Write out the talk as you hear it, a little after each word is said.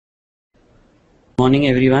Morning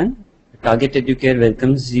everyone. Target Educare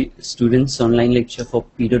welcomes the students online lecture for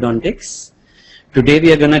Pedodontics. Today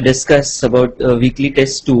we are going to discuss about weekly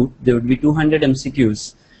test 2. There would be 200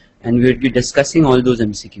 MCQs and we would be discussing all those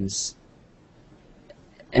MCQs.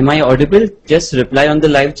 Am I audible? Just reply on the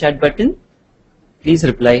live chat button. Please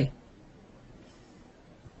reply.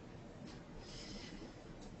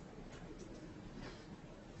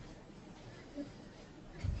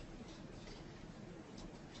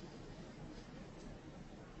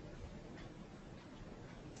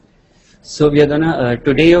 So we are gonna,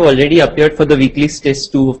 today you already appeared for the weekly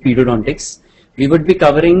test 2 of Pedodontics. We would be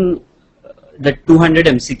covering the 200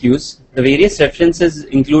 MCQs. The various references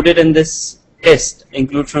included in this test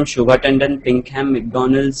include from Shobha Tandon, Pinkham,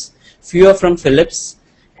 McDonald's, few are from Philips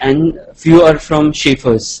and few are from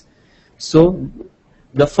Schaefer's. So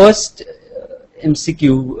the first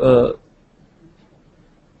MCQ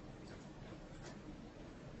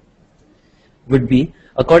would be,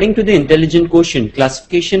 according to the intelligent quotient,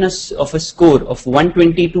 classification of a score of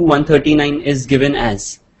 120 to 139 is given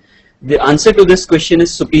as. The answer to this question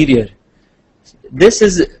is superior. This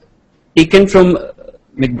is taken from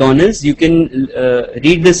McDonald's. You can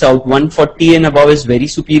read this out. 140 and above is very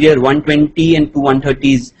superior, 120 and to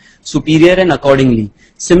 130 is superior, and accordingly.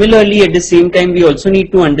 Similarly, at the same time, we also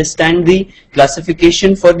need to understand the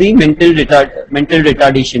classification for the mental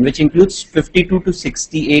retardation, which includes 52 to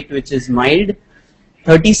 68, which is mild,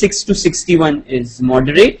 36 to 61 is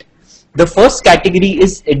moderate. The first category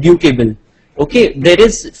is educable. Okay, there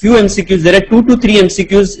is few MCQs. There are 2 to 3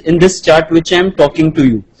 MCQs in this chart which I am talking to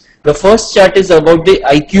you. The first chart is about the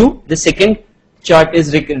IQ. The second chart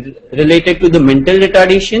is related to the mental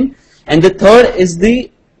retardation, and the third is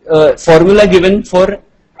the formula given for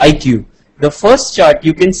IQ. The first chart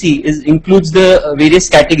you can see includes the various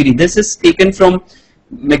categories. This is taken from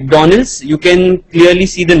McDonald's. You can clearly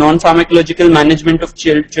see the non-pharmacological management of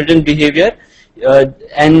children behavior,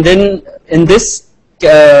 and then in this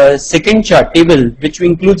second chart table, which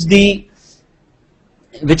includes the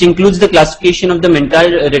classification of the mental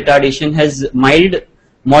retardation, has mild,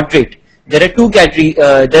 moderate. There are two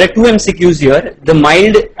MCQs here. The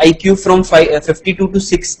mild IQ from 52 to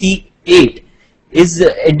 68 is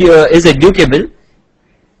educable.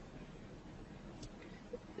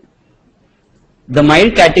 The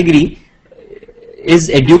mild category is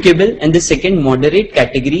educable, and the second moderate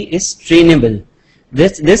category is trainable.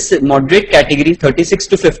 This moderate category, 36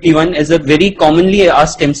 to 51, is a very commonly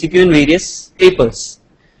asked MCQ in various papers.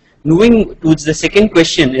 Moving towards the second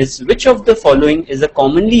question is, which of the following is a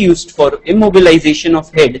commonly used for immobilization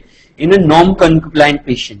of head in a norm-compliant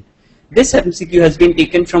patient? This MCQ has been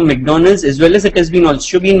taken from McDonald's, as well as it has been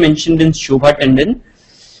also been mentioned in Shobha Tandon.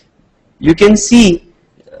 You can see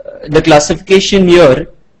the classification here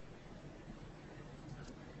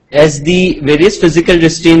as the various physical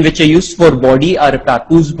restraints which are used for body are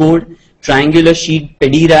papoose board, triangular sheet,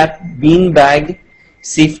 pedi wrap, bean bag,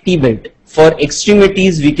 safety belt. For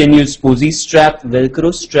extremities we can use posy strap,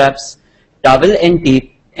 velcro straps, towel and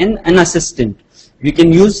tape, and an assistant. We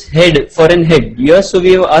can use head for an head. Here so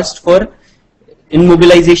we have asked for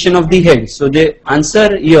immobilization of the head. So the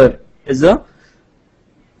answer here is a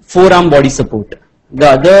forearm body support. The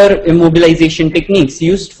other immobilization techniques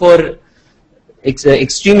used for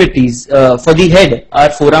extremities for the head are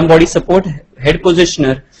forearm body support, head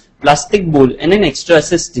positioner, plastic bowl, and an extra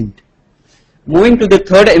assistant. Moving to the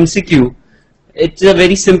third MCQ, it's a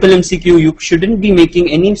very simple MCQ. You shouldn't be making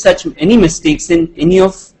any mistakes in any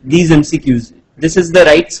of these MCQs. This is the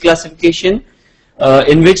rights classification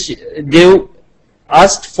in which they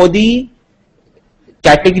asked for the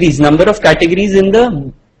categories, number of categories in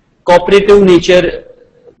the cooperative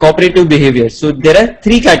behavior. So there are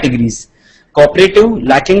 3 categories: cooperative,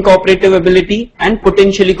 lacking cooperative ability, and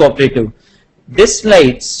potentially cooperative. This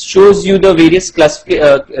slide shows you the various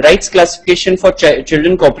rights classification for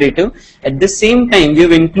children cooperative. At the same time, we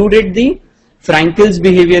have included the Frankel's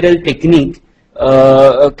behavioral technique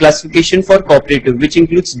classification for cooperative, which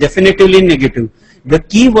includes definitively negative. The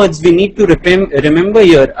key words we need to remember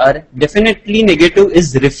here are definitely negative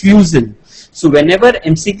is refusal. So whenever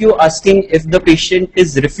MCQ asking if the patient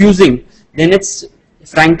is refusing, then it's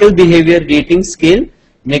Frankel behavior rating scale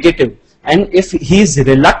negative. And if he is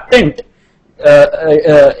reluctant,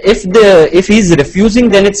 if he is refusing,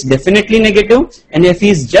 then it's definitely negative, and if he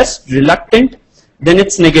is just reluctant, then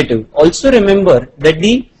it's negative. Also remember that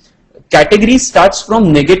the category starts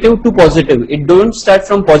from negative to positive. It don't start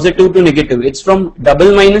from positive to negative. It's from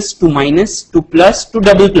double minus to plus to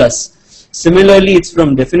double plus. Similarly, it's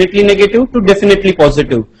from definitely negative to definitely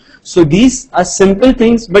positive. So these are simple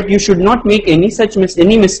things, but you should not make any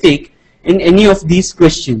mistake in any of these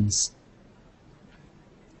questions.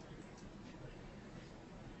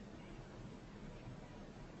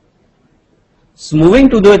 So moving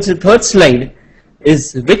to the third slide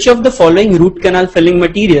is, which of the following root canal filling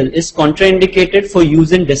material is contraindicated for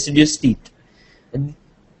use in deciduous teeth?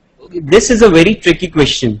 This is a very tricky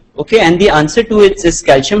question, okay, and the answer to it is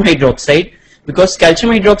calcium hydroxide, because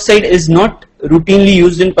calcium hydroxide is not routinely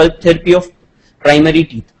used in pulp therapy of primary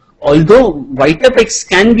teeth. Although Vitapex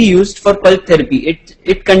can be used for pulp therapy,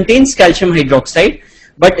 it contains calcium hydroxide,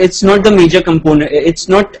 but it's not the major component, it's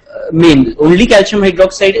not main. Only calcium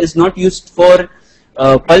hydroxide is not used for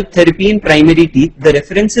pulp therapy in primary teeth. The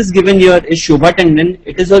reference is given here is Shobha tendon.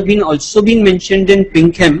 It has also been mentioned in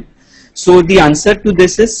Pinkham. So the answer to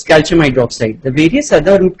this is calcium hydroxide. The various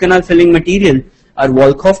other root canal filling material are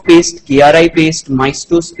Volkov paste, KRI paste,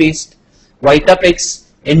 Maestos paste, Vitapex,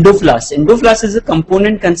 Endoflas. Endoflas is a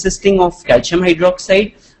component consisting of calcium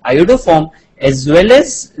hydroxide, iodoform, as well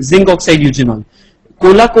as zinc oxide eugenol.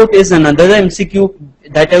 Cola coat is another MCQ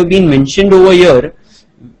that have been mentioned over here,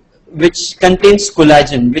 which contains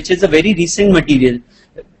collagen, which is a very recent material.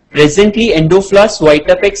 Presently, Endoflas,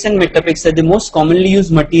 Vitapex and Metapex are the most commonly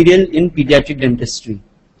used material in pediatric dentistry.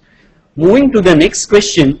 Moving to the next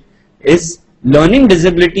question is, learning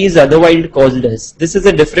disability is otherwise caused as. This is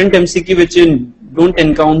a different MCQ which you don't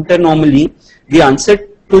encounter normally. The answer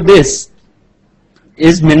to this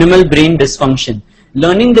is minimal brain dysfunction.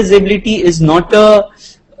 Learning disability is not a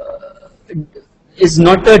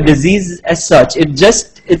disease as such.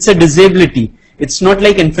 It's a disability. It's not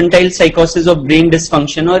like infantile psychosis or brain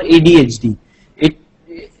dysfunction or ADHD.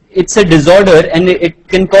 It's a disorder, and it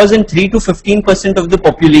can cause in 3 to 15% of the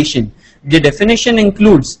population. The definition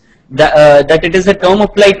includes that it is a term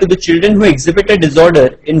applied to the children who exhibit a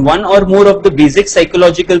disorder in one or more of the basic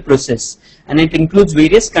psychological process, and it includes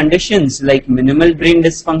various conditions like minimal brain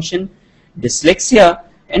dysfunction, dyslexia,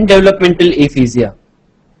 and developmental aphasia.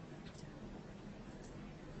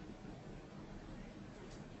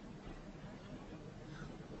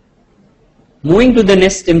 Moving to the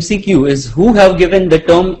next MCQ is, who have given the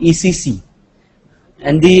term ECC?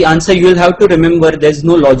 And the answer you will have to remember, there is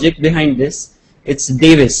no logic behind this. It's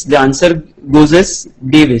Davis. The answer goes as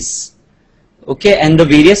Davis. Okay, and the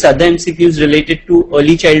various other MCQs related to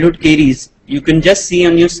early childhood caries, you can just see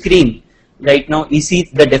on your screen right now.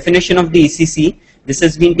 The definition of the ECC, this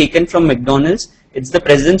has been taken from McDonald's. It's the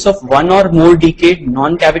presence of one or more decayed,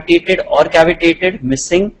 non-cavitated or cavitated,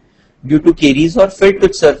 missing due to caries or filled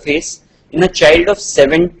tooth surface in a child of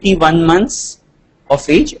 71 months of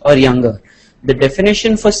age or younger. The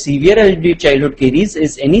definition for severe early childhood caries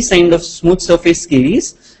is any sign of smooth surface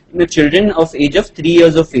caries in the children of age of 3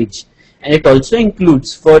 years of age, and it also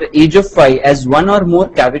includes for age of 5 as one or more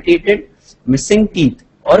cavitated, missing teeth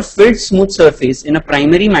or filled smooth surface in a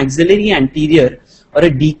primary maxillary anterior, or a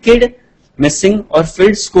decayed, missing or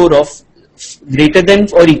filled score of greater than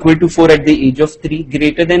or equal to 4 at the age of 3,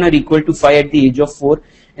 greater than or equal to 5 at the age of 4,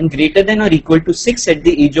 and greater than or equal to 6 at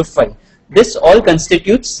the age of 5. This all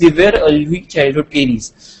constitutes severe early childhood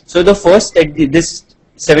caries. So the first, this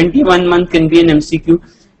 71 month can be an MCQ.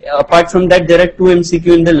 Apart from that, there are 2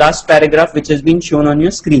 MCQ in the last paragraph which has been shown on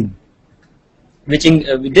your screen.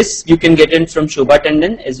 This you can get in from Shobha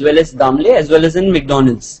tendon as well as Damle as well as in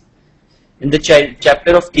McDonald's in the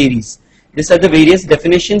chapter of caries. These are the various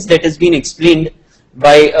definitions that has been explained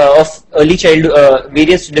by of early childhood,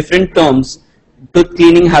 various different terms. Tooth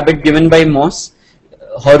cleaning habit given by Moss.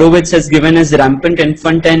 Horowitz has given as rampant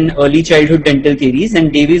infant and early childhood dental caries,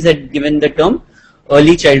 and Davies had given the term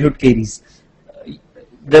early childhood caries.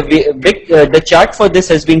 The chart for this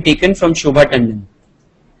has been taken from Shobha tendon.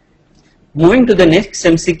 Moving to the next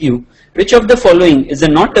MCQ, which of the following is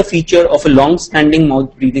not a feature of a long-standing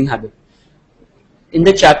mouth breathing habit? In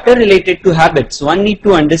the chapter related to habits, one need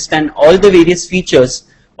to understand all the various features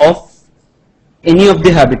of any of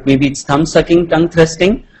the habit. Maybe it's thumb sucking, tongue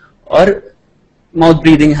thrusting, or mouth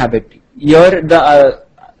breathing habit. Here the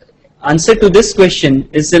answer to this question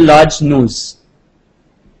is a large nose.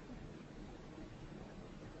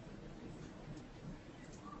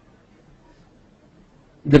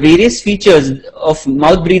 The various features of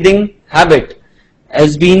mouth breathing habit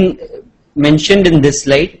has been mentioned in this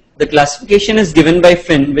slide. The classification is given by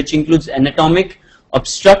Finn, which includes anatomic,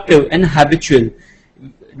 obstructive and habitual.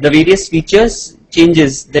 The various features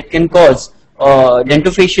changes that can cause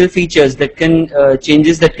dentofacial features that can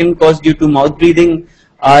changes that can cause due to mouth breathing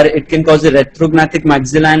are, it can cause a retrognathic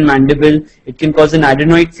maxilla and mandible, it can cause an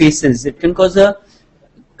adenoid faces, it can cause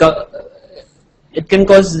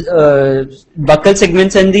buccal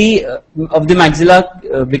segments and of the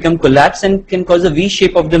maxilla become collapse and can cause a V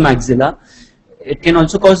shape of the maxilla. It can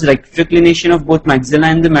also cause rectoclination of both maxilla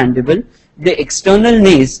and the mandible. The external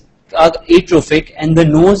nares are atrophic and the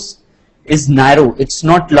nose is narrow, it's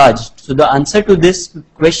not large. So the answer to this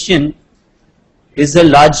question is a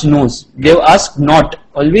large nose. They've asked not.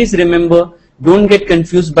 Always remember, don't get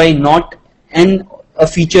confused by not and a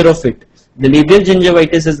feature of it. The labial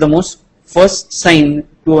gingivitis is the most first sign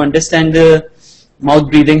to understand the mouth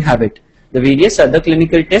breathing habit. The various other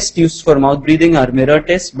clinical tests used for mouth breathing are mirror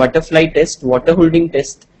test, butterfly test, water holding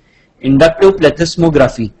test, inductive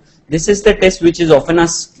plethysmography. This is the test which is often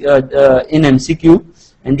asked in MCQ,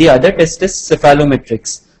 and the other test is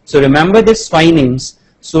cephalometrics. So remember these 5 names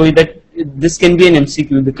so that this can be an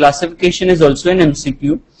MCQ. The classification is also an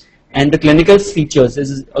MCQ, and the clinical features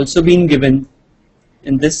is also being given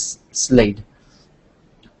in this slide.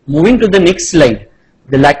 Moving to the next slide,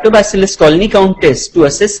 the lactobacillus colony count test to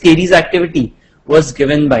assess caries activity was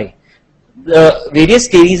given by. The various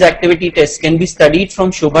caries activity tests can be studied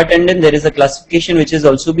from Shobha Tandon. There is a classification which has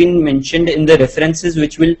also been mentioned in the references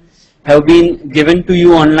which will have been given to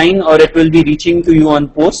you online, or it will be reaching to you on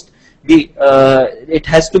post. It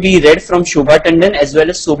has to be read from Shobha Tandon as well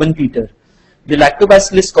as Soban Peter. The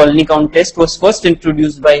lactobacillus colony count test was first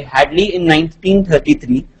introduced by Hadley in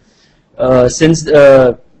 1933.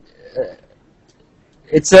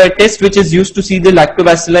 It's a test which is used to see the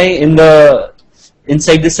lactobacilli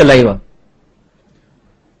inside the saliva.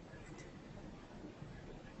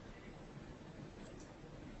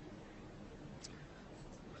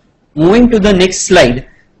 Moving to the next slide,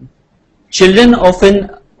 children of an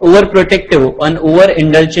overprotective and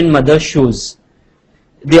overindulgent mother shows.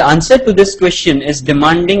 The answer to this question is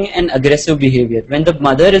demanding and aggressive behavior. When the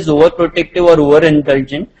mother is overprotective or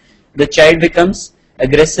overindulgent, the child becomes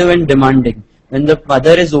aggressive and demanding. When the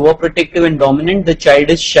mother is overprotective and dominant, the child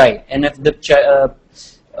is shy. And if the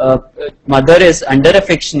mother is under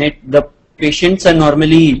affectionate, the patients are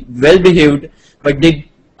normally well behaved, but they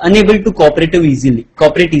unable to cooperate easily.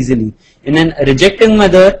 In an rejecting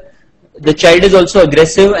mother, the child is also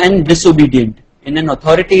aggressive and disobedient. In an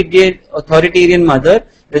authoritarian mother,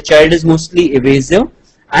 the child is mostly evasive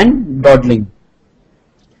and dawdling.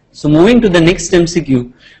 So moving to the next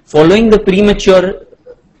MCQ, following the premature,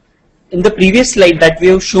 in the previous slide that we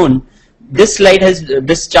have shown, this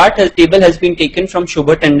table has been taken from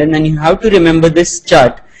Shobha Tandon, and you have to remember this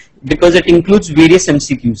chart because it includes various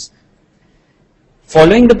MCQs.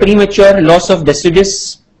 Following the premature loss of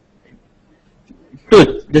deciduous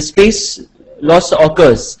tooth, the space loss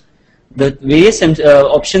occurs. The various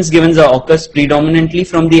options given occurs predominantly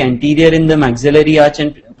from the anterior in the maxillary arch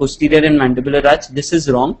and posterior in mandibular arch. This is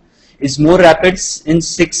wrong. Is more rapid in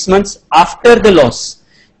 6 months after the loss.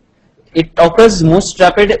 It occurs most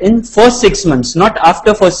rapid in first 6 months, not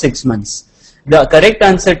after first 6 months. The correct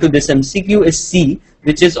answer to this MCQ is C,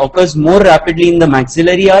 which occurs more rapidly in the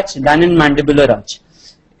maxillary arch than in mandibular arch.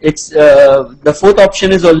 It's the fourth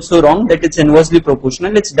option is also wrong, that it's inversely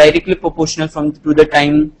proportional. It's directly proportional to the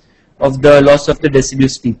time of the loss of the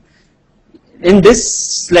deciduous teeth. In this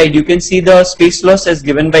slide, you can see the space loss as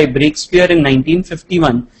given by Breakspear in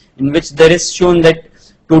 1951, in which there is shown that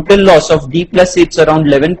total loss of D plus 8 is around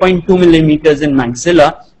 11.2 millimeters in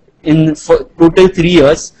maxilla in total 3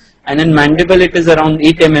 years, and in mandible it is around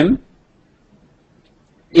 8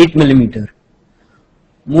 millimeter.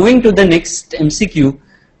 Moving to the next MCQ,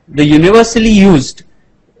 the universally used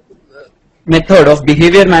method of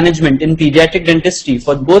behavior management in pediatric dentistry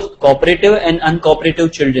for both cooperative and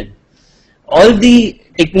uncooperative children. All the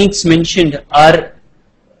techniques mentioned are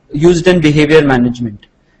used in behavior management.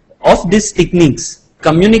 Of these techniques,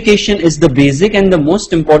 communication is the basic and the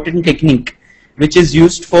most important technique which is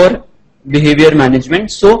used for behavior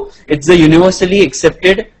management. So it's a universally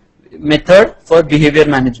accepted method for behavior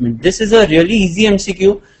management. This is a really easy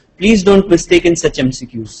MCQ. Please don't mistake in such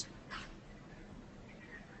MCQs.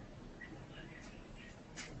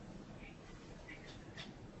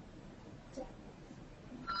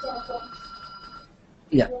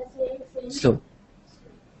 Yeah. So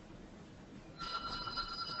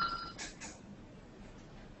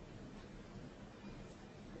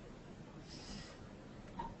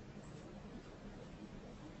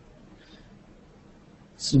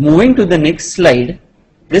moving to the next slide,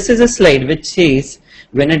 this is a slide which says,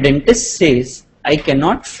 when a dentist says, I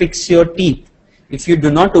cannot fix your teeth if you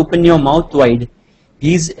do not open your mouth wide,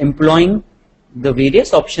 he is employing the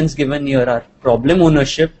various options given here are problem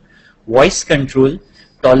ownership, voice control,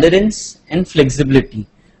 tolerance and flexibility.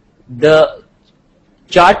 The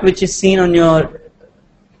chart which is seen on your,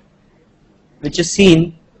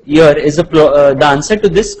 here is the answer to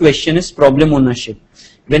this question is problem ownership.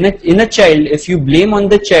 When in a child, if you blame on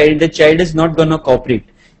the child is not going to cooperate.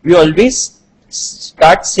 We always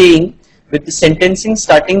start saying with the sentencing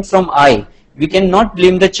starting from I. We cannot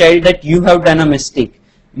blame the child that you have done a mistake.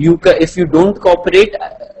 If you don't cooperate,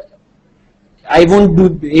 I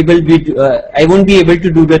won't be able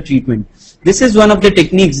to do the treatment. This is one of the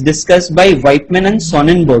techniques discussed by Whiteman and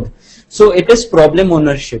Sonnenberg. So it is problem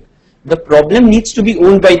ownership. The problem needs to be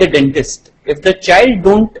owned by the dentist. If the child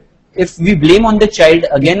don't, if we blame on the child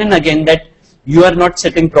again and again that you are not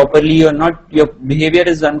sitting properly, your behavior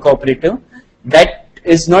is uncooperative, that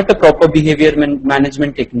is not a proper behavior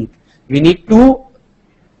management technique. We need to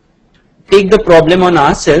take the problem on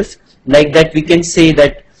ourselves, like that we can say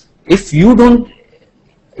that if you don't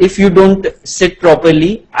sit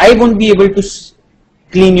properly, I won't be able to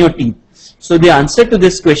clean your teeth. So the answer to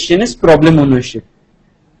this question is problem ownership.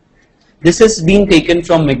 This has been taken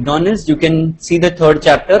from McDonald's. You can see the third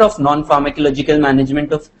chapter of non-pharmacological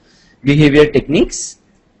management of behavior techniques.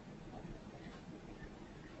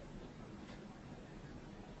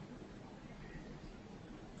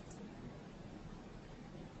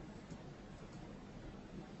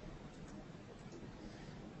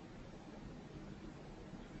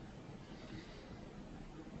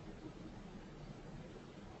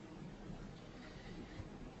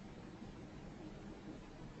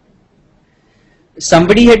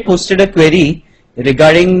 Somebody had posted a query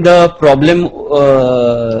regarding the problem,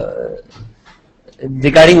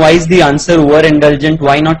 regarding why is the answer overindulgent,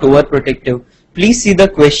 why not overprotective. Please see the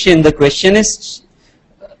question. The question is,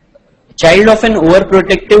 child of an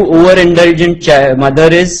overprotective, overindulgent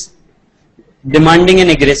mother is demanding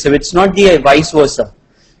and aggressive. It's not the vice versa.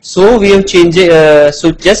 So we have changed it.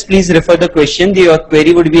 So just please refer the question. Your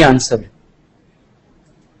query would be answered.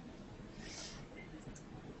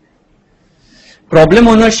 Problem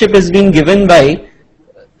ownership has been given by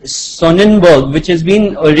Sonnenberg, which has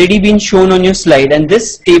been already been shown on your slide, and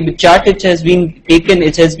this chart which has been taken,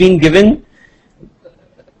 it has been given.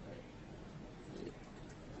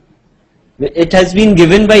 It has been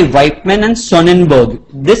given by Whiteman and Sonnenberg.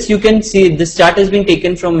 This you can see. This chart has been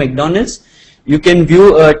taken from McDonald's. You can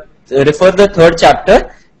view, refer the third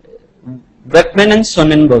chapter, Whiteman and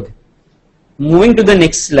Sonnenberg. Moving to the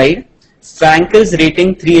next slide, Frankel's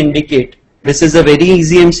rating 3 indicate. This is a very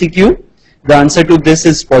easy MCQ. The answer to this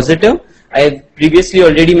is positive. I have previously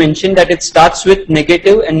already mentioned that it starts with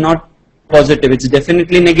negative and not positive. It's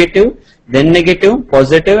definitely negative, then negative,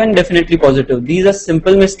 positive, and definitely positive. These are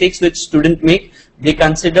simple mistakes which students make. They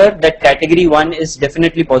consider that category 1 is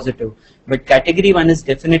definitely positive, but category 1 is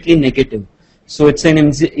definitely negative. So it's an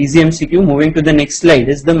easy MCQ. Moving to the next slide,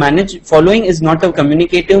 is the following is not a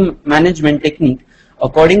communicative management technique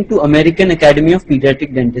according to American Academy of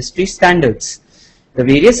Pediatric Dentistry standards. The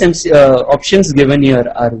various options given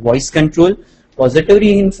here are voice control, positive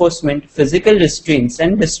reinforcement, physical restraints,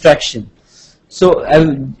 and distraction. So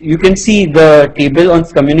you can see the table on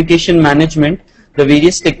communication management. The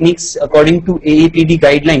various techniques according to AAPD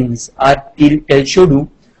guidelines are tell-show-do,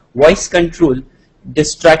 voice control,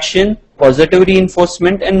 distraction, positive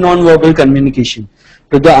reinforcement, and non-verbal communication.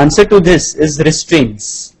 So the answer to this is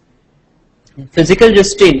restraints. Physical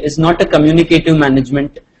restraint is not a communicative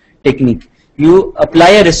management technique. You apply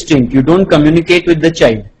a restraint, you don't communicate with the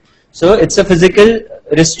child. So it's a physical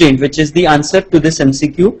restraint, which is the answer to this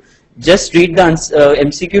MCQ. Just read the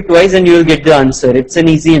MCQ twice and you will get the answer. It's an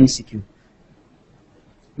easy MCQ.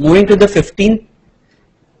 Moving to the 15th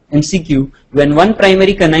MCQ, when one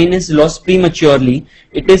primary canine is lost prematurely,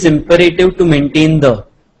 it is imperative to maintain the.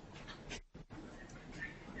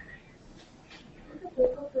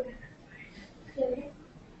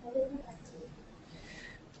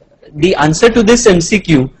 The answer to this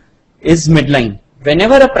MCQ is midline.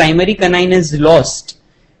 Whenever a primary canine is lost,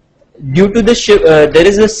 due to the there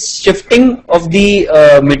is a shifting of the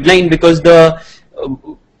midline because the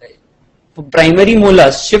primary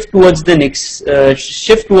molars shift towards the next,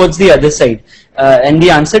 shift towards the other side, and the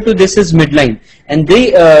answer to this is midline. And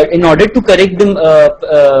they, in order to correct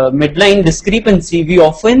the midline discrepancy, we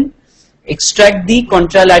often extract the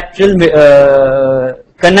contralateral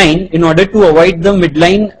canine in order to avoid the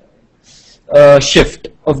midline shift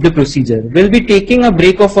of the procedure. We'll be taking a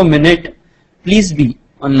break of a minute. Please be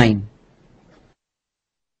online.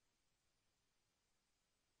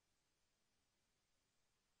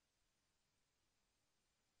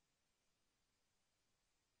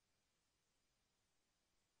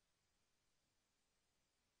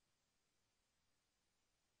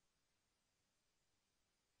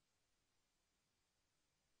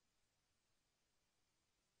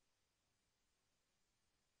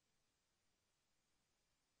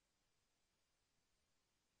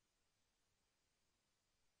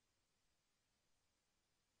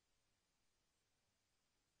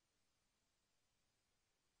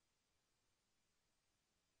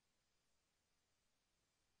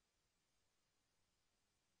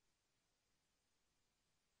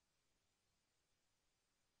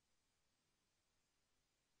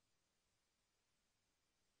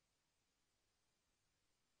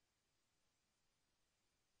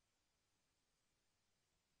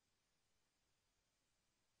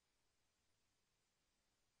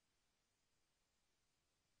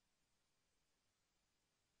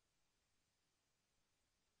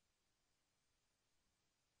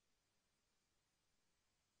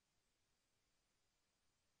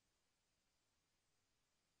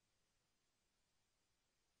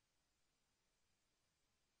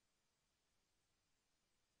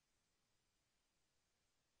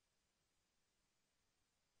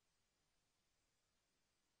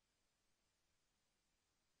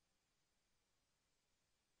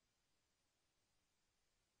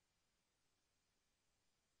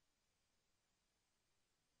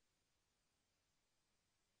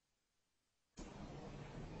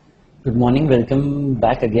 Good morning, welcome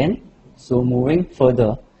back again. So moving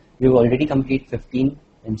further, we've already completed 15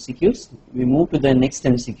 MCQs. We move to the next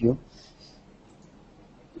MCQ.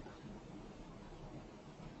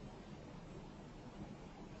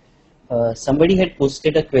 Somebody had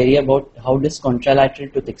posted a query about how does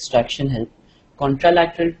contralateral tooth extraction help.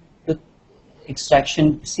 Contralateral tooth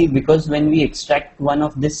extraction, see, because when we extract one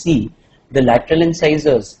of the C, the lateral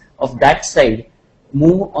incisors of that side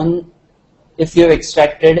move on. If you have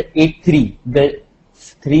extracted 8-3, the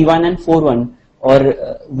 3-1 and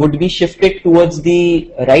 4-1 would be shifted towards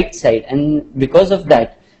the right side, and because of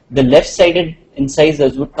that, the left-sided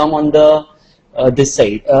incisors would come on the this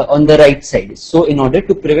side, on the right side. So in order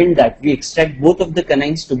to prevent that, we extract both of the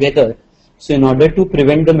canines together. So in order to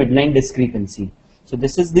prevent the midline discrepancy. So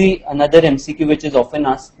this is the another MCQ which is often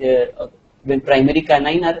asked when primary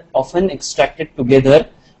canine are often extracted together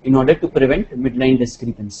in order to prevent midline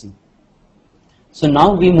discrepancy. So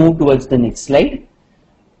now we move towards the next slide.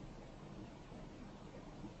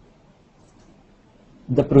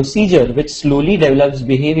 The procedure which slowly develops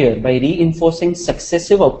behavior by reinforcing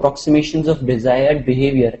successive approximations of desired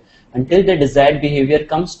behavior until the desired behavior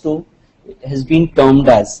comes to has been termed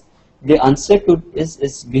as. The answer to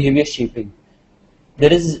is behavior shaping.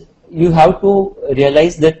 There is, you have to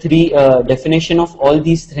realize the three definition of all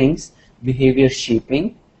these things: behavior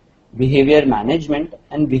shaping, behavior management,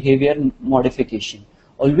 and behavior modification.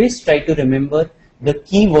 Always try to remember the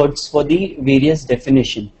key words for the various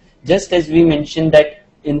definition. Just as we mentioned that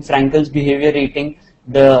in Frankel's behavior rating,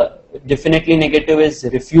 the definitely negative is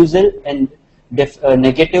refusal and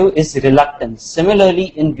negative is reluctance.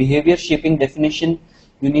 Similarly, in behavior shaping definition,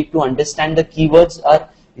 you need to understand the keywords are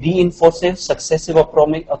reinforcive successive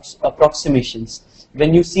approximations.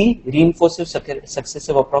 When you see reinforcive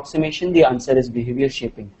successive approximation, the answer is behavior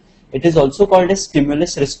shaping. It is also called as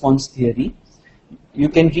stimulus response theory. You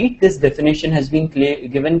can read this definition has been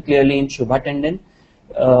given clearly in Shubha Tandon.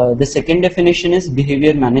 The second definition is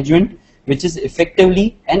behavior management, which is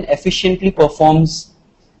effectively and efficiently performs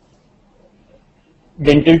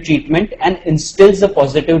dental treatment and instills a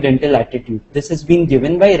positive dental attitude. This has been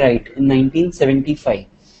given by Wright in 1975.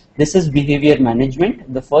 This is behavior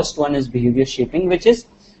management. The first one is behavior shaping, which is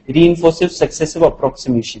reinforcive successive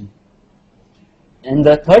approximation. And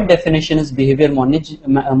the third definition is behavior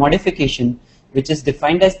modification, which is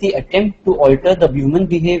defined as the attempt to alter the human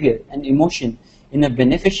behavior and emotion in a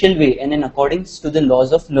beneficial way and in accordance to the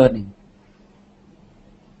laws of learning.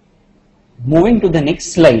 Moving to the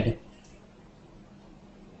next slide.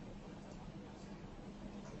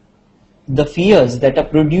 The fears that are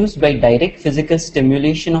produced by direct physical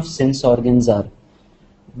stimulation of sense organs are: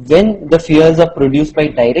 when the fears are produced by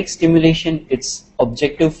direct stimulation, it's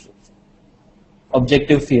objective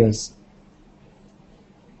fears.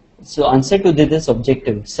 So answer to this is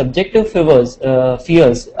objective. Subjective fears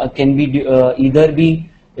can be either be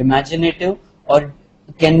imaginative or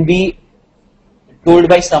can be told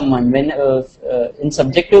by someone. When in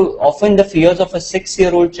subjective, often the fears of a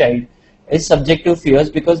 6-year-old child is subjective fears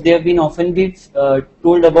because they have been often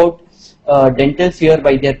told about dental fear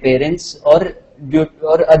by their parents or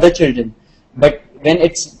other children. But when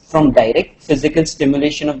it's from direct physical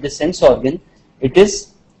stimulation of the sense organ, it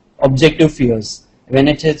is objective fears. When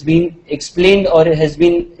it has been explained or has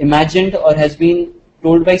been imagined or has been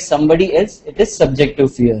told by somebody else, it is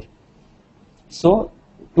subjective fear. So,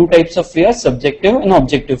 two types of fear: subjective and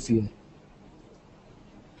objective fear.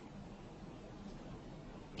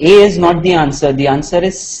 A is not the answer. The answer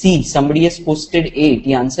is C. Somebody has posted A.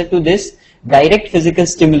 The answer to this, direct physical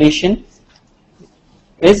stimulation,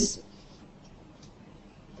 is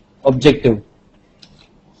objective.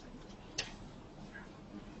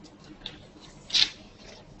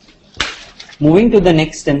 Moving to the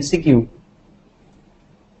next MCQ.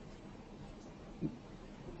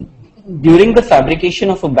 During the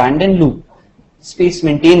fabrication of a band and loop space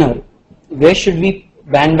maintainer, where should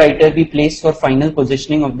band writer be placed for final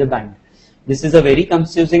positioning of the band? This is a very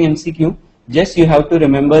confusing MCQ. Just you have to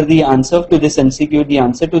remember the answer to this MCQ. The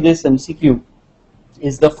answer to this MCQ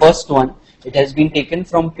is the first one. It has been taken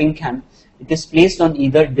from Pinkham. It is placed on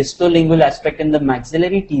either distolingual aspect in the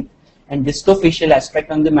maxillary teeth and distofacial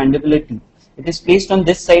aspect on the mandibular teeth. It is placed on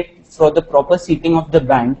this side for the proper seating of the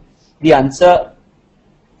band. The answer,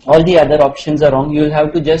 all the other options are wrong. You will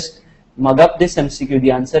have to just mug up this MCQ.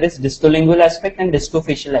 The answer is distolingual aspect and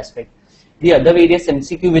distofacial aspect. The other various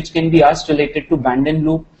MCQ which can be asked related to band and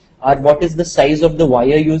loop are: what is the size of the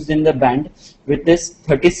wire used in the band? With this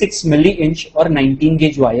 36 milli-inch or 19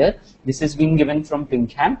 gauge wire. This has been given from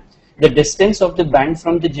Pinkham. The distance of the band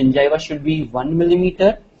from the gingiva should be 1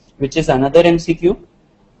 millimeter, which is another MCQ.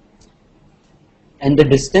 and the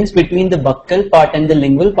distance between the buccal part and the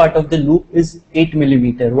lingual part of the loop is 8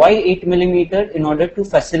 millimeter. Why 8 millimeter? In order to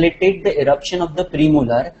facilitate the eruption of the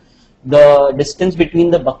premolar, the distance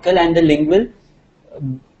between the buccal and the lingual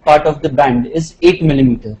part of the band is 8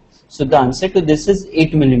 millimeter. So the answer to this is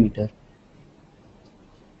 8 millimeter.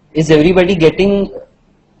 Is everybody getting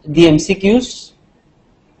the MCQs?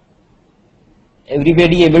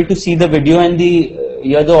 Everybody able to see the video and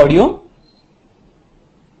hear the audio?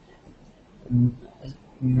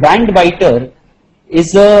 Band biter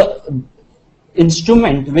is a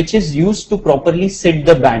instrument which is used to properly set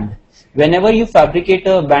the band. Whenever you fabricate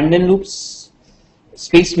a band and loops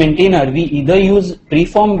space maintainer, we either use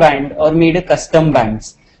preformed band or made a custom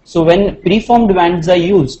bands. So when preformed bands are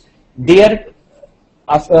used, they are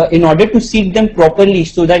in order to seat them properly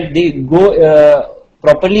so that they go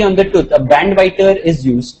properly on the tooth, a band biter is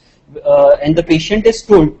used, and the patient is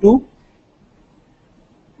told to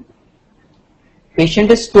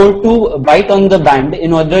bite on the band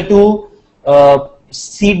in order to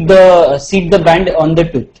seat the band on the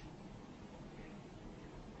tooth.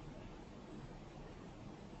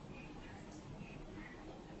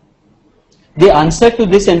 The answer to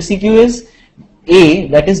this MCQ is A,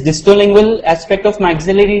 that is distolingual aspect of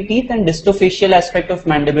maxillary teeth and distofacial aspect of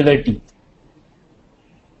mandibular teeth.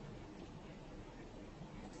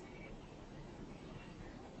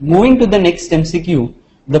 Moving to the next MCQ,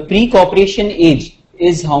 the pre-cooperation age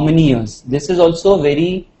is how many years? This is also a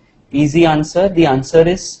very easy answer. The answer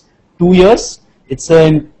is 2 years. It's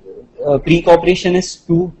a pre-cooperation is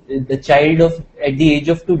 2. The child at the age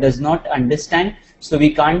of 2 does not understand, so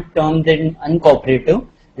we can't term them uncooperative,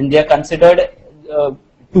 and they are considered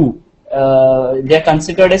they are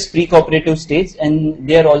considered as pre-cooperative stage, and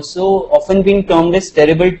they are also often being termed as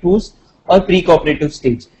terrible 2s or pre-cooperative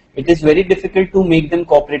stage. It is very difficult to make them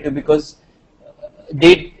cooperative because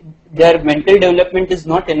their mental development is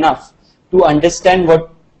not enough to understand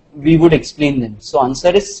what we would explain them. So answer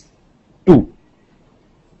is 2.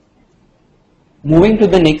 Moving to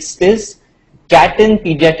the next is CAT in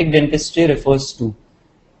pediatric dentistry refers to.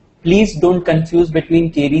 Please don't confuse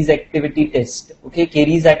between caries activity test. Okay,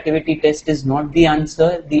 caries activity test is not the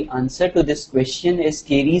answer. The answer to this question is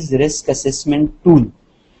caries risk assessment tool.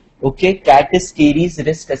 Okay, CAT is caries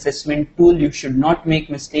risk assessment tool. You should not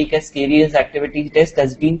make mistake as caries activity test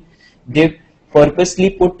has been. They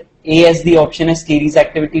purposely put A as the option as caries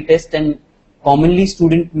activity test, and commonly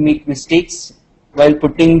students make mistakes while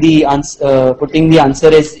putting the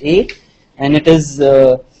answer as A, and it is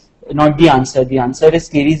not the answer. The answer is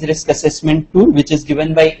caries risk assessment tool, which is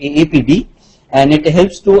given by AAPD, and it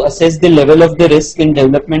helps to assess the level of the risk in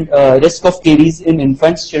development, risk of caries in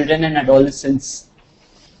infants, children, and adolescents.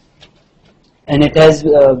 And it has,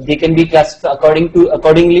 they can be classified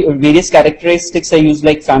accordingly. Various characteristics are used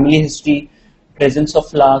like family history, presence of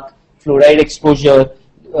plaque, fluoride exposure,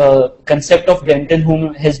 concept of dental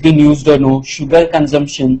home has been used or no, sugar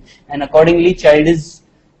consumption, and accordingly child is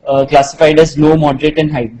classified as low, moderate,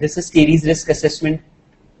 and high. This is caries risk assessment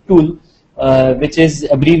tool, which is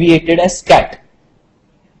abbreviated as CAT.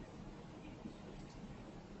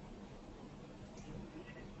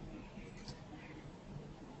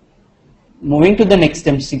 Moving to the next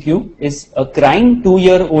MCQ is a crying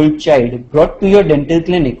 2-year-old child brought to your dental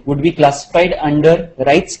clinic would be classified under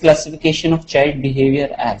Wright's classification of child behavior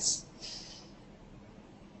as.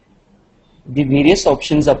 The various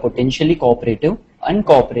options are potentially cooperative,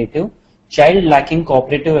 uncooperative, child lacking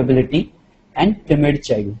cooperative ability, and timid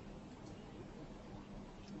child.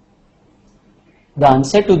 The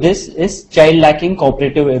answer to this is child lacking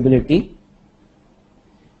cooperative ability.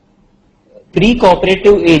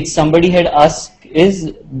 Pre-cooperative age, somebody had asked,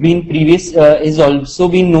 is also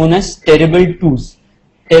been known as terrible 2s.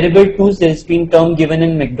 Terrible 2s, there has been term given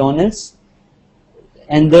in McDonald's,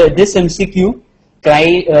 and this MCQ,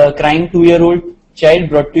 crying 2-year-old child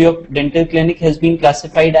brought to your dental clinic has been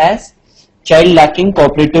classified as child lacking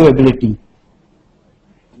cooperative ability.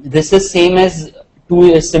 This is same as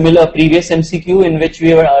similar previous MCQ in which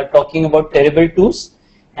we were talking about terrible 2s,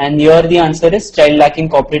 and here the answer is child lacking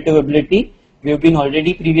cooperative ability. We have been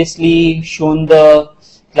already previously shown the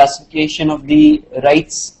classification of the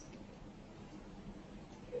Wright's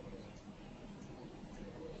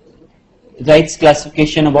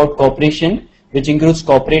classification about cooperation, which includes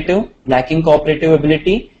cooperative, lacking cooperative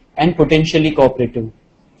ability, and potentially cooperative.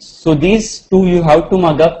 So these two you have to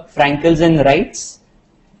mug up, Frankel's and Wright's.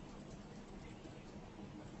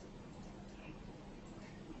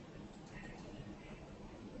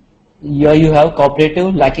 Here you have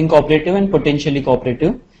cooperative, lacking cooperative, and potentially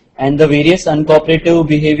cooperative, and the various uncooperative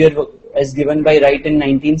behavior as given by Wright in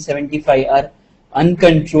 1975 are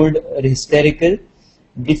uncontrolled hysterical,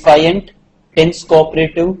 defiant, tense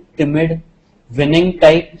cooperative, timid, winning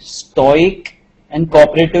type, stoic, and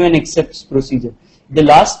cooperative and accepts procedure. The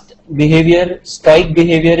last behavior, stoic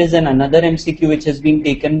behavior, is another MCQ which has been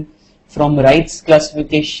taken from Wright's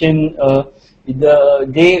classification.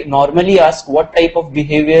 They normally ask what type of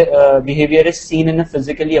behavior is seen in a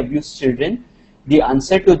physically abused children. The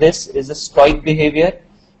answer to this is a stoic behavior.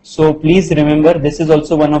 So please remember, this is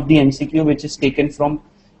also one of the MCQ which is taken from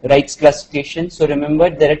Wright's classification. So remember,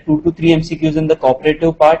 there are 2 to 3 MCQs in the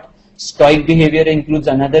cooperative part. Stoic behavior includes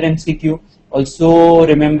another MCQ. Also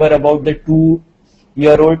remember about the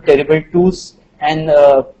 2-year-old terrible twos and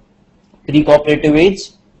pre-cooperative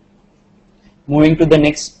age. Moving to the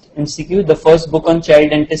next MCQ, the first book on child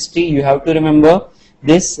dentistry, you have to remember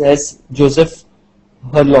this as Joseph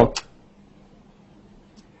Hurlock.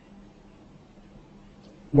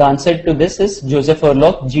 The answer to this is Joseph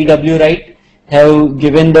Hurlock. G.W. Wright have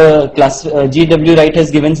given the class. G.W. Wright has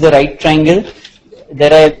given the right triangle.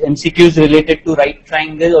 There are MCQs related to right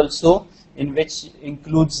triangle also, in which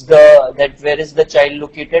includes that where is the child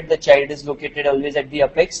located. The child is located always at the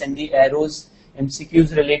apex, and the arrows.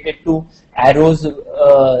 MCQs related to arrows of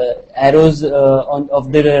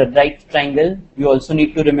the right triangle. You also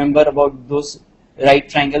need to remember about those right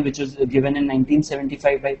triangle which was given in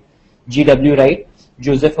 1975 by G.W. Wright.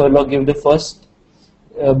 Joseph Hurlock gave the first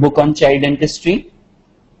book on child dentistry.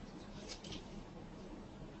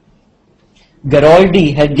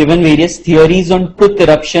 Garoldi had given various theories on tooth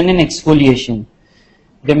eruption and exfoliation.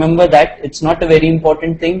 Remember that, it's not a very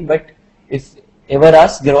important thing, but if ever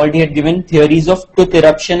asked, Garoldi had given theories of tooth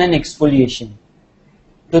eruption and exfoliation.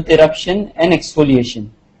 Tooth eruption and exfoliation.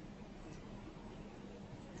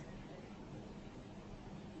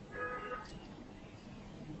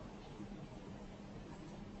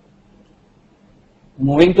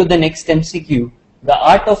 Moving to the next MCQ, the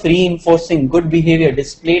art of reinforcing good behavior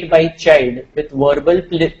displayed by child with verbal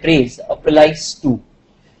praise applies to.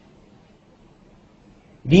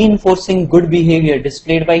 Reinforcing good behavior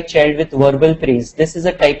displayed by child with verbal praise. This is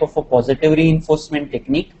a type of a positive reinforcement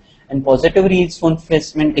technique, and positive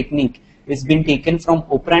reinforcement technique is been taken from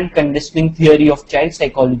operant conditioning theory of child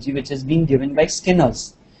psychology, which has been given by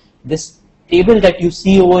Skinner's. This table that you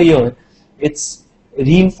see over here, it's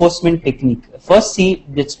reinforcement technique. First see,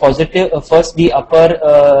 it's positive. First the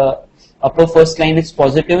upper first line is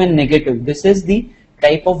positive and negative. This is the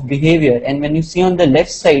type of behavior, and when you see on the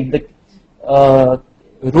left side, the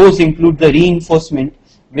rows include the reinforcement,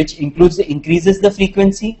 which increases the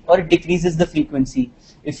frequency or decreases the frequency.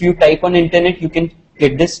 If you type on internet, you can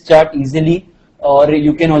get this chart easily, or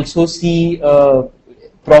you can also see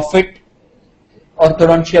Profit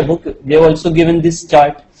Orthodontia book. They have also given this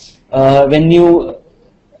chart. When you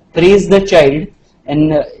praise the child,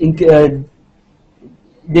 and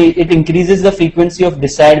it increases the frequency of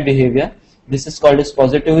desired behavior. This is called as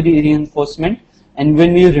positive reinforcement. And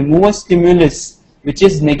when you remove a stimulus which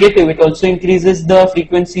is negative, it also increases the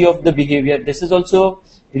frequency of the behavior. This is also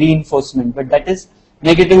reinforcement, but that is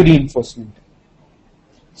negative reinforcement.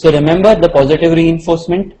 So remember the positive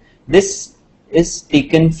reinforcement. This is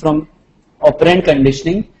taken from operant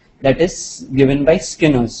conditioning, that is given by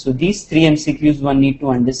Skinner's. So these 3 MCQs one need to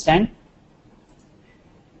understand.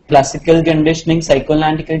 Classical conditioning,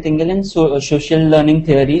 psychoanalytical thinking, and social learning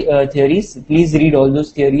theories. Please read all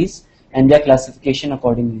those theories and their classification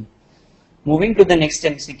accordingly. Moving to the next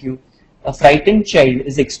MCQ. A frightened child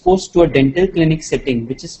is exposed to a dental clinic setting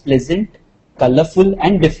which is pleasant, colorful,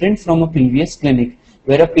 and different from a previous clinic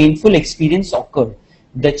where a painful experience occurred.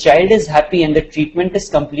 The child is happy and the treatment is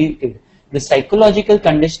completed. The psychological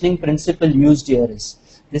conditioning principle used here is.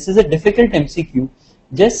 This is a difficult MCQ.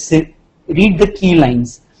 Just read the key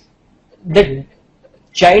lines. The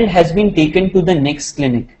child has been taken to the next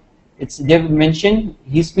clinic. They've mentioned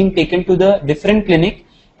he's been taken to the different clinic,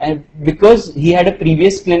 and because he had a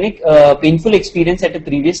previous clinic, painful experience at a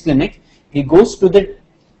previous clinic, he goes to the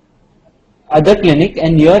other clinic,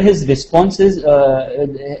 and here his response is,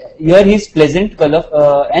 here he's pleasant,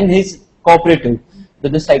 color, and he's cooperative.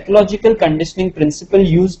 But the psychological conditioning principle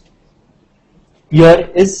used here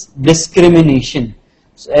is discrimination.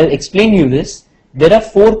 So I'll explain you this. There are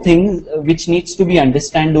 4 things which needs to be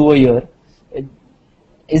understood over here.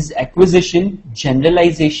 Is acquisition,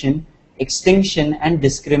 generalization, extinction, and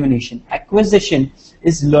discrimination. Acquisition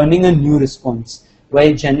is learning a new response,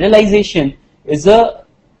 while generalization is a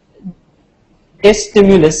test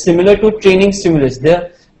stimulus similar to training stimulus.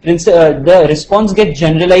 The response gets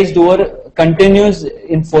generalized over continuous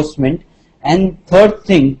enforcement. And third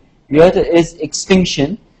thing here is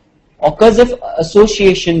extinction. Occurs if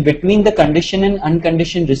association between the condition and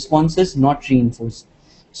unconditioned response is not reinforced.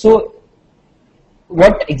 So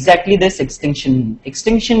what exactly this extinction means?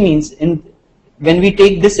 Extinction means, when we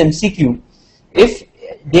take this MCQ, if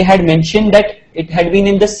they had mentioned that it had been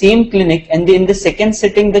in the same clinic and in the second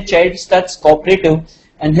sitting the child starts cooperative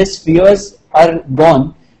and his fears are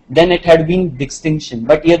gone, then it had been extinction.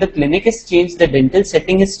 But here the clinic is changed, the dental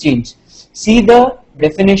setting is changed. See the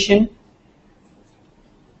definition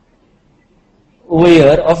over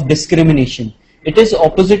here of discrimination. It is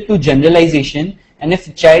opposite to generalization, and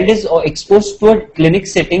if child is exposed to a clinic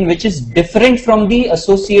setting which is different from the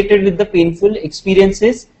associated with the painful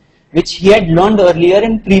experiences which he had learned earlier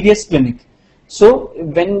in previous clinic. So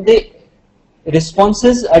when the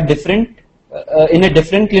responses are different in a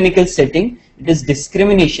different clinical setting, it is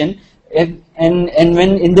discrimination. And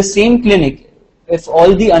when in the same clinic, if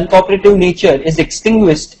all the uncooperative nature is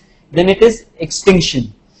extinguished, then it is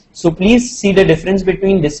extinction. So please see the difference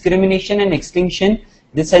between discrimination and extinction.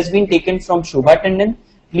 This has been taken from Shobha Tandon.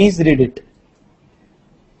 Please read it.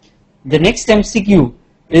 The next MCQ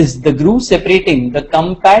is the groove separating the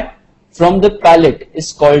gum pad from the palate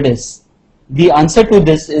is called as. The answer to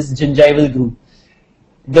this is gingival groove.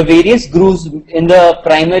 The various grooves in the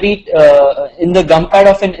primary, in the gum pad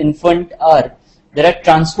of an infant are, there are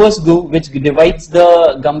transverse groove which divides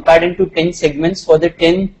the gum pad into 10 segments for the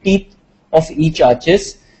 10 teeth of each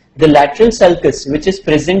arches. The lateral sulcus, which is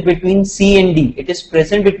present between C and D, it is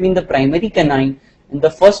present between the primary canine and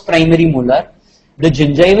the first primary molar. The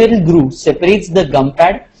gingival groove separates the gum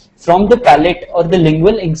pad from the palate or the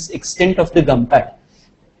lingual extent of the gum pad.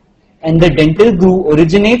 And the dental groove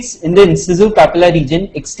originates in the incisive papilla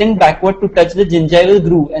region, extend backward to touch the gingival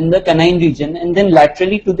groove and the canine region, and then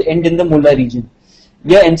laterally to the end in the molar region.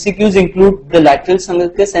 Here MCQs include the lateral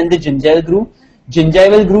sulcus and the gingival groove.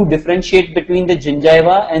 Gingival groove differentiate between the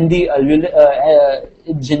gingiva and the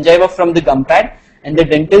gingiva from the gum pad, and the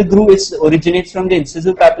dental groove originates from the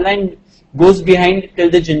incisive papilla and goes behind till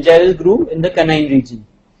the gingival groove in the canine region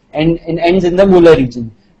and ends in the molar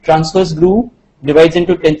region. Transverse groove divides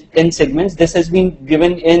into 10 segments. This has been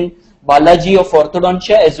given in Balaji of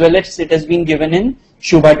orthodontia as well as it has been given in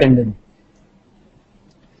Shobha Tandon.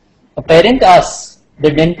 A parent asks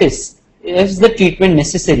the dentist, is the treatment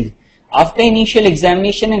necessary? After initial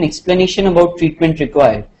examination and explanation about treatment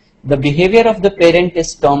required, the behavior of the parent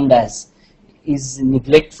is termed as is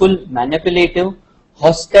neglectful, manipulative,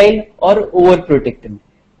 hostile or overprotective.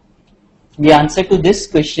 The answer to this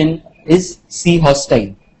question is C,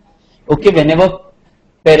 hostile. Okay, whenever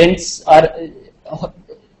parents are,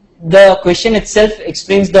 the question itself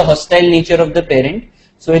explains the hostile nature of the parent.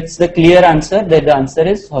 So it's the clear answer that the answer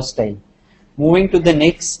is hostile. Moving to the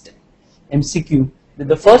next MCQ.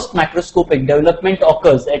 The first macroscopic development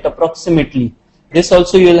occurs at approximately, this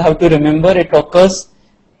also you will have to remember, it occurs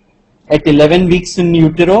at 11 weeks in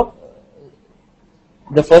utero.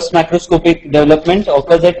 The first macroscopic development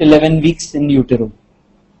occurs at 11 weeks in utero.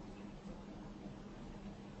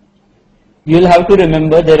 You will have to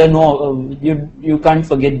remember, there are no, you can't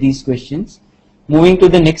forget these questions. Moving to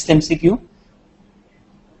the next MCQ.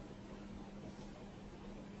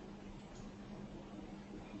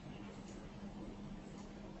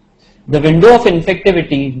 The window of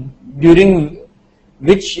infectivity during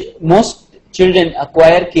which most children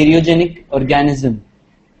acquire karyogenic organism.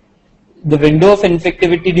 The window of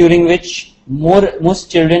infectivity during which most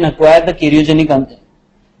children acquire the karyogenic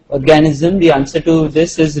organism. The answer to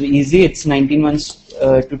this is easy. It's 19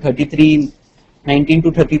 to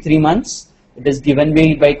 33 months. It is given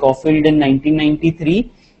by Caulfield in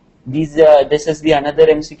 1993. This is the another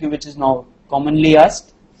MCQ which is now commonly asked.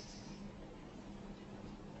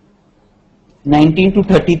 19 to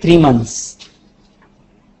 33 months.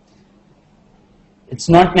 It's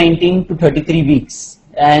not 19 to 33 weeks.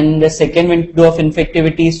 And the second window of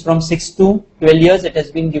infectivity is from 6 to 12 years. It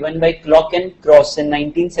has been given by Clock and Cross in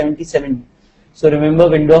 1977. So remember,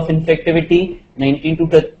 window of infectivity 19 to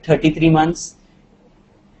 33 months.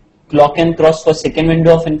 Clock and Cross for second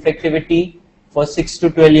window of infectivity for 6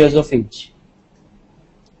 to 12 years of age.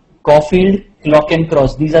 Caulfield, Clock and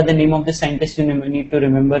Cross. These are the name of the scientists you need to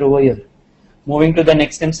remember over here. Moving to the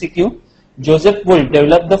next MCQ. Joseph Wold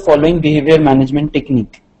developed the following behavior management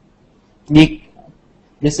technique.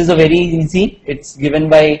 This is a very easy. It's given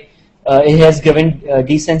by, he has given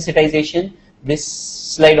desensitization. This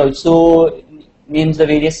slide also names the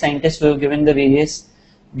various scientists who have given the various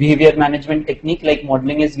behavior management technique, like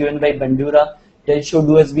modeling is given by Bandura,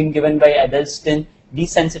 Telshodu has been given by Adelston,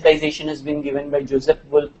 desensitization has been given by Joseph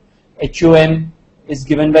Wold, HOM is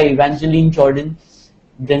given by Evangeline Jordan.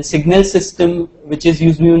 Then signal system, which is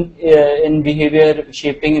used in behavior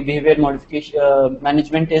shaping and behavior modification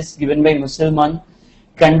management, is given by Musalman.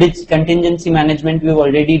 Contingency management we have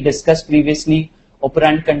already discussed previously.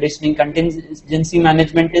 operant conditioning. Contingency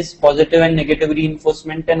management is positive and negative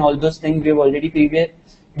reinforcement, and all those things we have already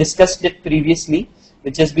discussed it previously,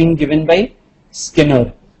 which has been given by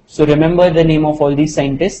Skinner. So remember the name of all these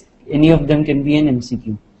scientists. Any of them can be an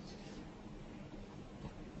MCQ.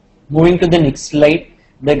 Moving to the next slide,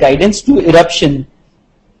 the guidance to eruption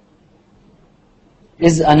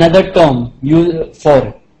is another term used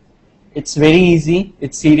for. It's very easy.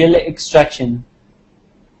 It's serial extraction.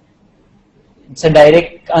 It's a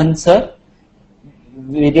direct answer.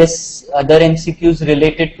 Various other MCQs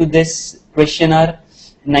related to this question are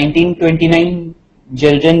 1929,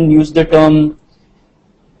 Geldren used the term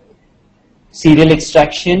serial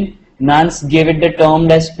extraction. Nance gave it the term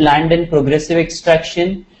as planned and progressive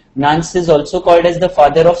extraction. Nance is also called as the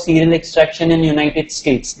father of serial extraction in United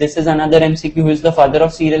States. This is another MCQ who is the father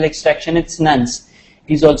of serial extraction. It's Nance.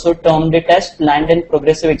 He's also termed it as planned and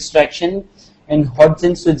progressive extraction, and Hodge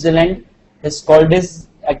in Switzerland is called as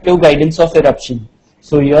active guidance of eruption.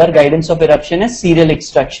 So your guidance of eruption is serial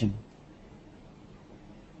extraction.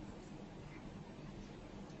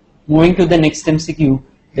 Moving to the next MCQ,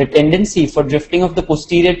 the tendency for drifting of the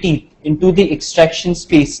posterior teeth into the extraction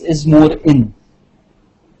space is more in.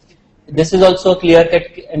 This is also a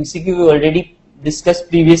clear-cut MCQ we already discussed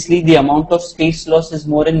previously. The amount of space loss is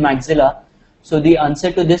more in maxilla. So the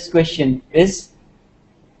answer to this question is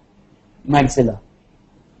maxilla.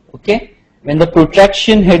 Okay. When the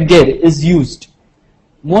protraction headgear is used,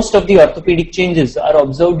 most of the orthopedic changes are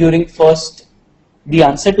observed during first. The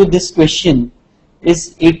answer to this question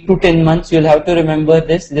is 8 to 10 months. You'll have to remember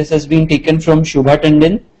this. This has been taken from Shubha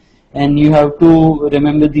Tandon, and you have to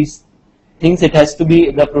remember these things. It has to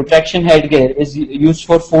be, the protraction headgear is used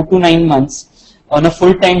for 4 to 9 months on a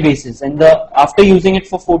full-time basis, and after using it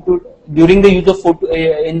for during the use of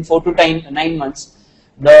 4 to 9 months,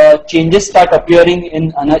 the changes start appearing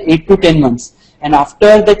in 8 to 10 months, and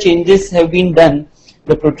after the changes have been done,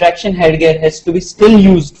 the protraction headgear has to be still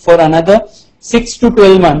used for another 6 to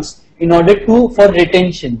 12 months in order for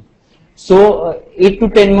retention. So 8 to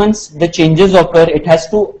 10 months the changes occur. It has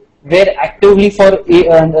to wear actively for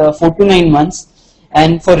 4 to 9 months,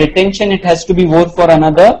 and for retention it has to be worn for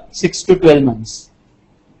another 6 to 12 months.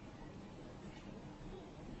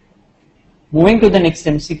 Moving to the next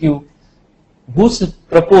MCQ, who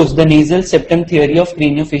proposed the nasal septum theory of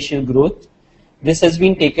craniofacial growth? This has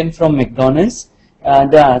been taken from McDonald's.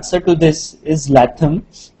 The answer to this is Latham,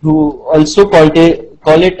 who also call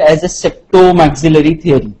it as a septomaxillary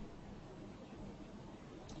theory.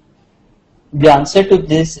 The answer to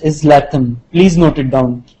this is Latham. Please note it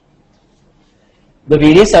down. The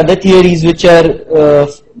various other theories, which are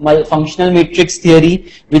functional matrix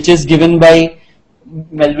theory, which is given by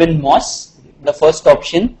Melvin Moss, the first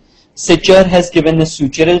option. Sitcher has given the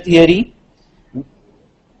sutural theory.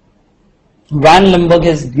 Van Limburg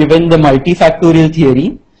has given the multifactorial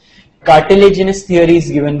theory. Cartilaginous theory is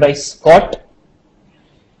given by Scott.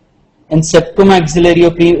 And septomaxillary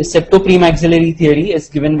or septopremaxillary theory is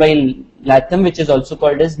given by Latham, which is also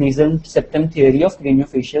called as nasal septum theory of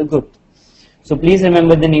craniofacial growth. So please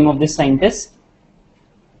remember the name of this scientist.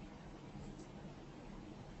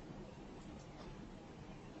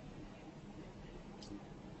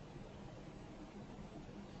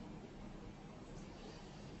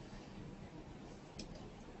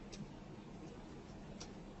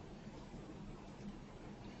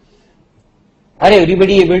 Are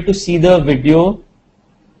everybody able to see the video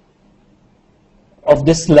of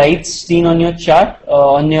the slides seen on your chart,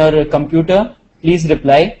 on your computer? Please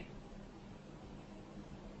reply.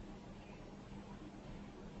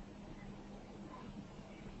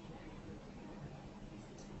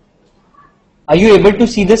 Are you able to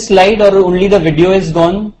see the slide, or only the video is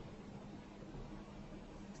gone?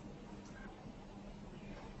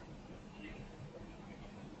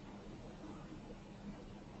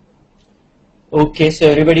 Okay, so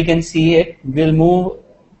everybody can see it. We'll move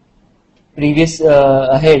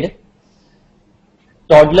ahead.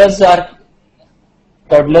 Toddlers are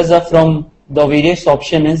from the various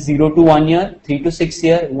option is 0 to 1 year, 3 to 6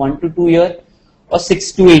 year, 1 to 2 year, or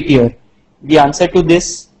 6 to 8 year. The answer to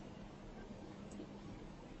this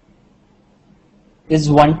is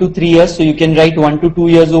 1 to 3 years. So you can write 1 to 2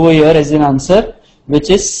 years over here as an answer, which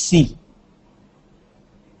is C.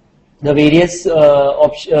 The various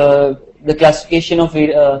the classification of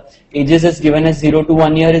ages is given as 0 to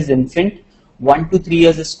 1 year is infant, 1 to 3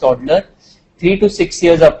 years is toddler, 3 to 6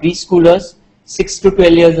 years are preschoolers, 6 to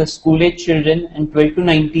 12 years are school age children, and 12 to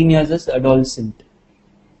 19 years is adolescent.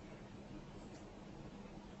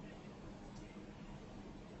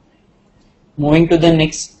 Moving to the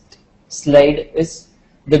next slide is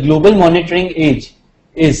the global monitoring age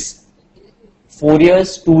is 4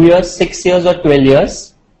 years, 2 years, 6 years or 12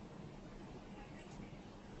 years?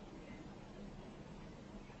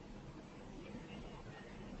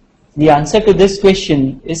 The answer to this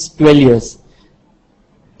question is 12 years.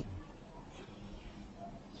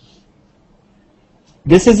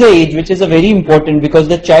 This is the age which is a very important, because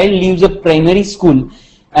the child leaves a primary school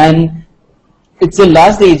and it's the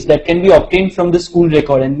last age that can be obtained from the school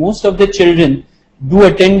record, and most of the children do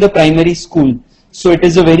attend the primary school. So it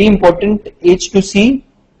is a very important age to see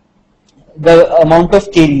the amount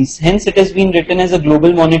of caries. Hence it has been written as a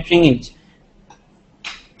global monitoring age.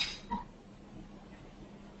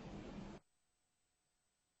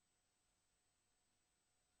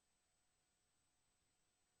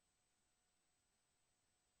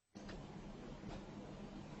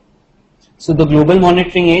 So the global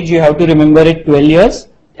monitoring age, you have to remember it, 12 years.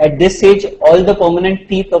 At this age, all the permanent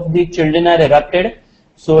teeth of the children are erupted.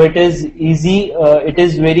 So it is easy, it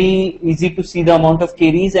is very easy to see the amount of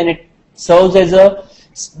caries, and it serves as a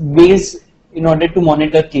base in order to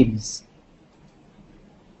monitor caries.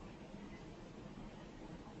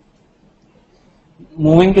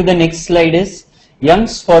 Moving to the next slide is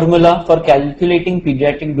Young's formula for calculating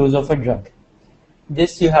pediatric dose of a drug.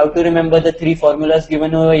 This you have to remember the three formulas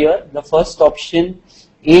given over here. The first option,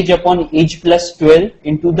 age upon age plus 12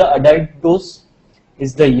 into the adult dose,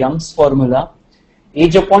 is the Young's formula.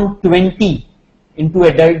 Age upon 20 into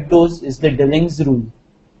adult dose is the Dilling's rule.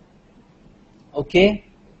 Okay,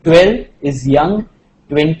 12 is Young,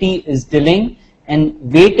 20 is Dilling, and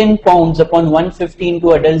weight in pounds upon 150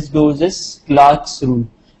 into adult's dose is Clark's rule.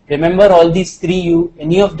 Remember all these three,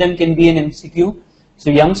 any of them can be an MCQ. So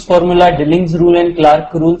Young's formula, Dilling's rule and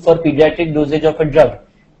Clark rule for pediatric dosage of a drug.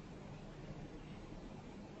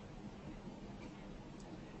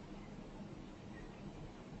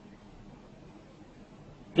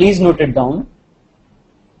 Please note it down.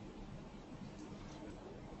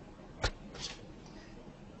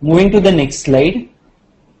 Moving to the next slide.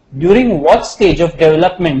 During what stage of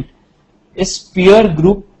development is peer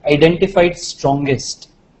group identified strongest?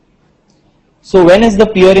 So when is the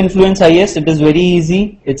peer influence highest? It is very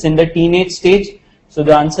easy. It's in the teenage stage. So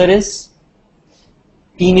the answer is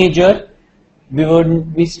teenager. We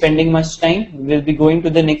won't be spending much time. We'll be going to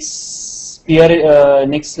the next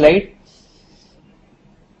slide.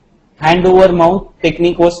 Hand over mouth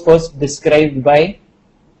technique was first described by,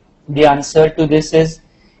 the answer to this is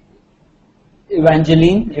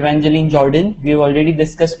Evangeline Jordan. We have already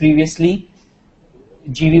discussed previously.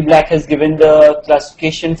 G.V. Black has given the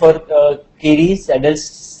classification for caries.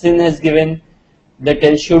 Adelson has given the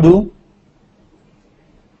tell-should-do.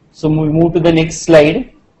 So we move to the next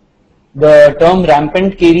slide. The term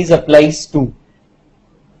rampant caries applies to.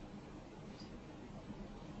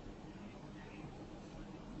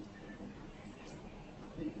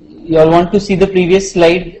 You all want to see the previous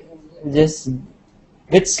slide? Just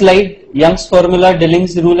which slide? Young's formula,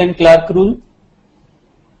 Dilling's rule and Clark rule.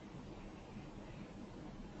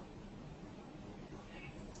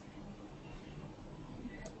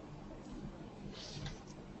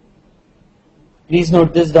 Please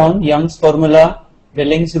note this down. Young's formula,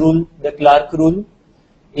 Dilling's rule, the Clark rule.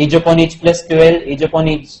 Age upon age plus 12, age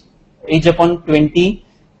upon 20.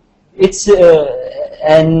 It's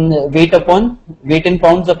and weight in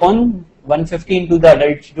pounds upon 150 into the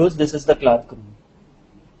adult dose. This is the Clark rule.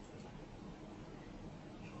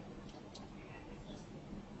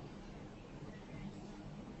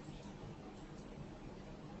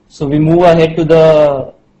 So we move ahead to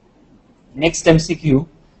the next MCQ.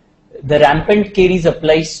 The rampant caries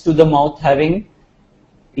applies to the mouth having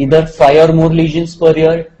either 5 or more lesions per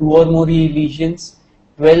year, 2 or more lesions,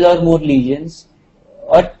 12 or more lesions,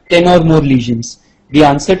 or 10 or more lesions. The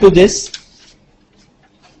answer to this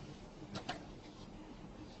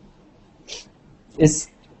is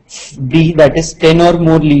B, that is 10 or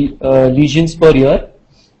more lesions per year.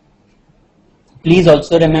 Please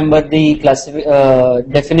also remember the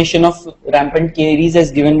definition of rampant caries as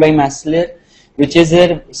given by Massler, which is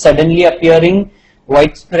a suddenly appearing,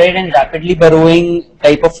 widespread and rapidly burrowing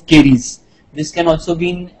type of caries. This can also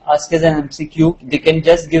be asked as an MCQ. They can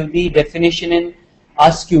just give the definition and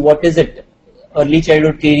ask you what is it. Early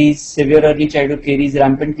childhood caries, severe early childhood caries,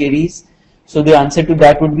 rampant caries. So the answer to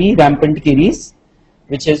that would be rampant caries,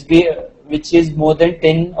 which is more than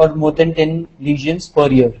 10 or more than 10 lesions per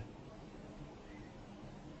year.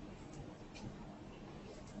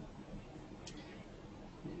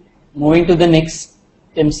 Moving to the next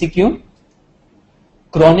MCQ.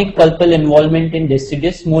 Chronic pulpal involvement in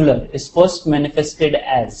deciduous molar is first manifested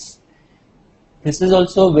as. This is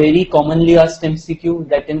also very commonly asked MCQ,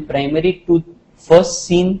 that in primary tooth first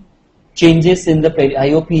seen changes in the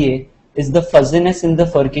IOPA is the fuzziness in the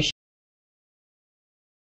furcation